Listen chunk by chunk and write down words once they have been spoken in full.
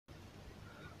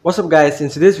What's up guys, in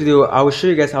today's video I will show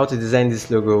you guys how to design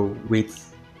this logo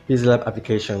with Pixellab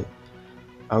application,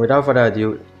 and without further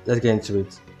ado, let's get into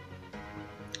it.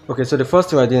 Okay, so the first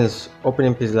thing we're doing is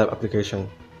opening Pixellab application,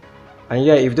 and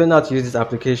yeah, if you don't know how to use this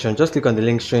application, just click on the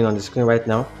link showing on the screen right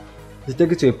now. It'll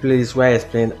take you to a place where I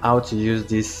explain how to use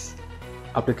this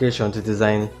application to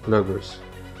design logos.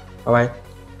 Alright,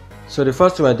 so the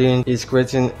first thing we're doing is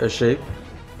creating a shape.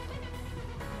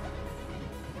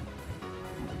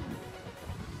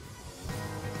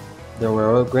 Then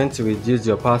we're going to reduce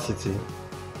the opacity.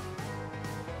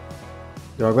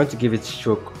 Then we're going to give it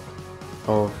stroke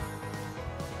of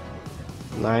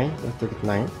 9. Let's take it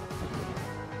 9.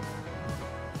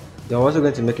 Then we're also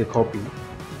going to make a copy.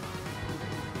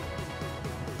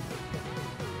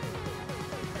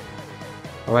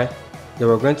 Alright, then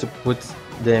we're going to put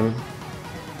them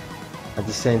at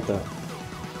the center.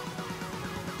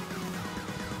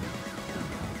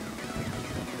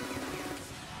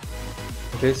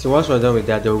 Okay, so once we're done with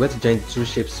that, then we're going to join the two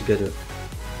shapes together.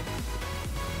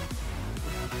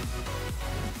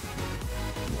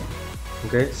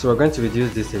 Okay, so we're going to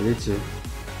reduce this a little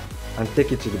and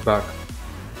take it to the back.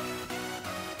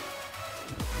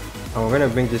 And we're going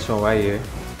to bring this one right here.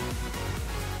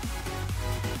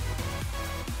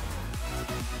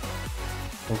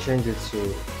 And change it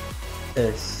to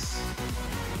S.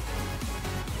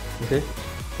 Okay,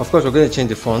 of course we're going to change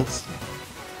the font.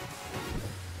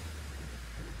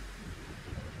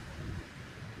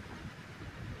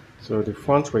 So the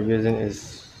font we're using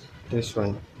is this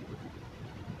one.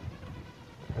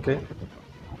 Okay,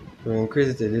 we'll increase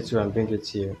it a little and bring it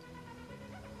here.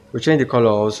 We'll change the color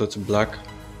also to black.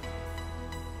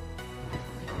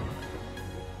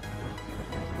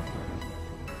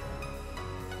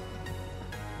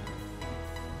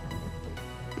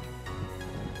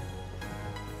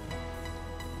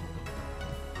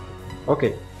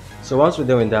 Okay, so once we're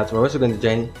done with that, we're also going to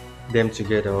join them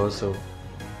together also.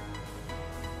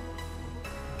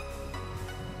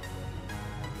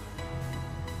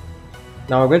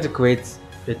 Now we're going to create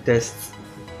a text.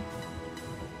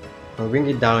 I'll bring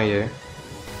it down here.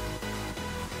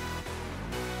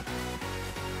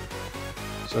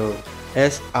 So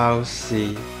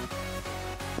SRC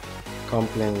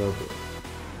complaint logo.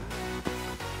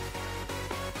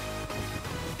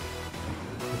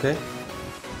 Okay.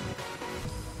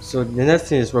 So the next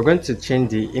thing is we're going to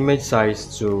change the image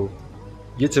size to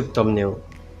YouTube thumbnail.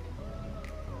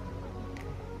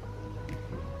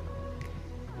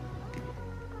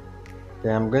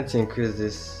 Then I'm going to increase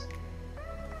this.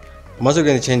 I'm also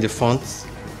going to change the font.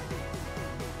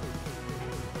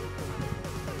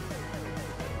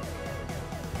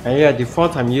 And yeah, the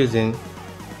font I'm using,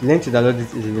 the link to download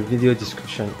it is in the video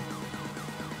description.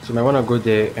 So you might want to go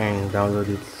there and download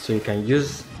it so you can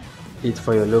use it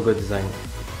for your logo design.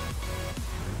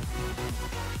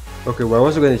 Okay, we're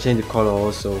also going to change the color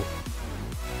also.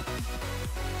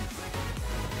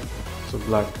 So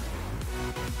black.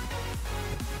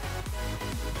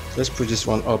 Let's put this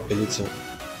one up a little.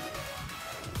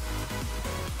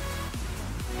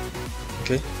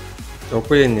 Okay, so we'll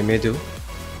put it in the middle.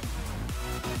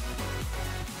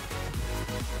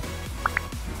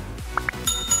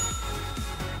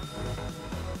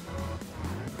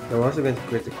 Then we're also going to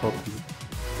create a copy.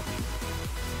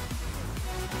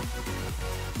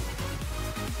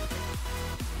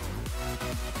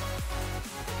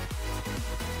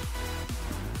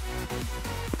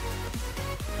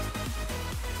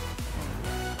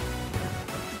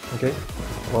 Okay,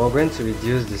 well, we're going to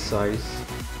reduce the size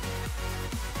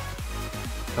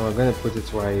and we're going to put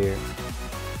it right here.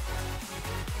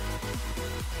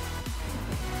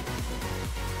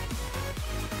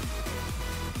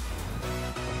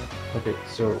 Okay,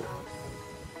 so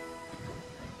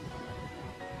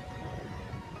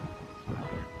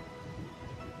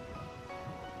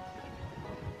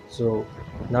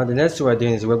now the next thing we're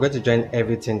doing is we're going to join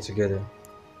everything together.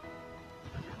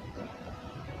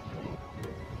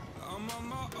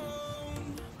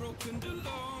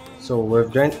 So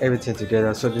we've joined everything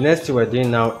together. So the next thing we're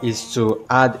doing now is to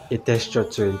add a texture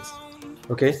to it.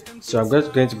 Okay, so I'm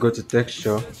just going to go to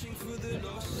texture,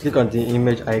 click on the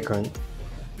image icon,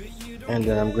 and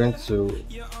then I'm going to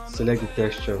select the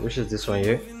texture, which is this one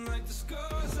here.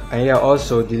 And yeah,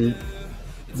 also the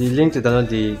link to download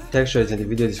the texture is in the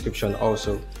video description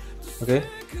also. Okay,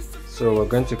 so we're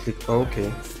going to click OK.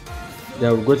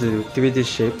 Then we'll go to the 3D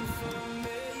shape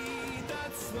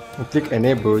and click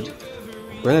enabled.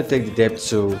 We're going to take the depth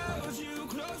to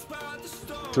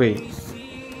 3.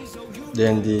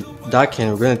 Then the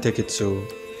darken, we're going to take it to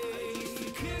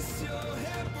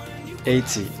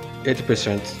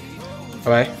 80%.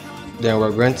 Alright, then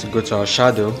we're going to go to our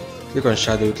shadow click on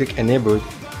shadow, click enabled,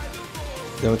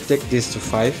 then we'll take this to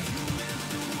 5.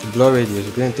 The blur radius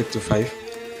we're going to take to 5,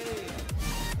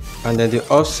 and then the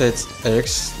offset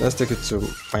X, let's take it to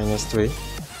 -3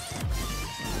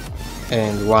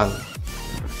 and 1.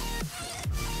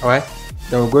 Alright,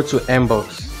 then we'll go to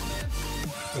mbox,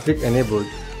 we'll click enabled,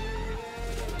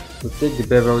 we'll take the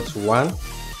bevel to 1,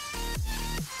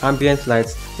 ambient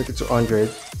light, take it to 100,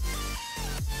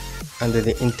 and then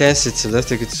the intensity, let's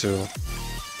take it to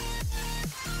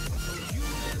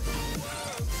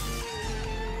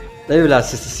level at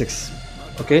 66.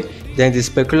 Okay, then the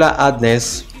specular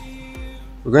hardness,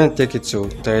 we're going to take it to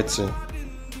 30.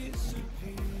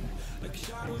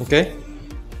 Okay,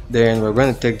 then we're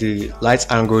going to take the light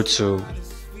angle to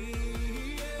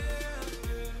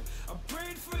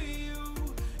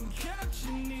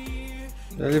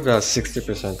leave it at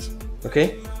 60%.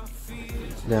 Okay,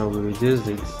 then we reduce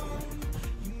it.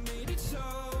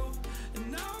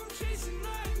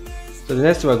 So the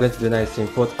next thing we're going to do now is to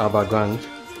import our background.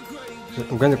 So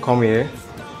I'm going to come here,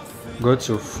 go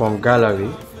to from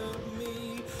gallery.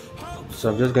 So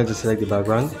I'm just going to select the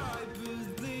background.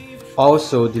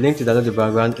 Also, the link to download the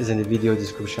background is in the video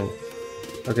description.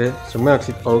 Okay, so I'm going to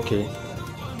click OK.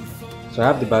 So I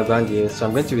have the background here, so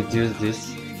I'm going to reduce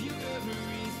this.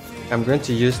 I'm going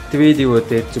to use 3D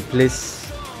rotate to place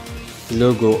the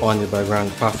logo on the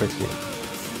background perfectly.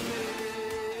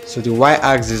 So the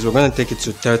y-axis, we're going to take it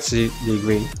to 30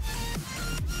 degrees.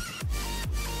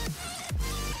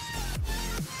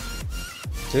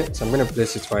 Okay, so I'm going to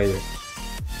place it right here.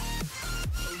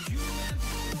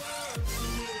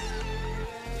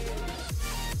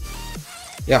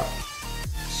 Yeah,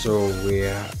 so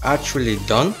we're actually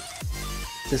done.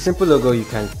 It's a simple logo, you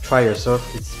can try yourself.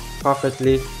 It's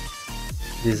perfectly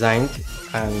designed,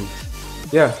 and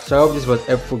yeah, so I hope this was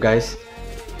helpful, guys.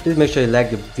 Please make sure you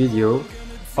like the video.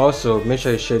 Also make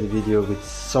sure you share the video with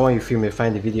someone you feel may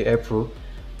find the video helpful,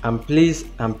 and please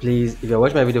if you're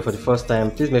watching my video for the first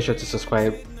time, please make sure to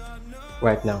subscribe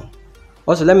right now.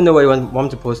 Also, let me know what you want me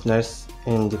to post next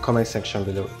in the comment section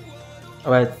below.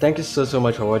 Alright, thank you so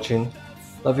much for watching.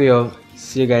 Love you all.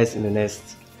 See you guys in the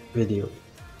next video.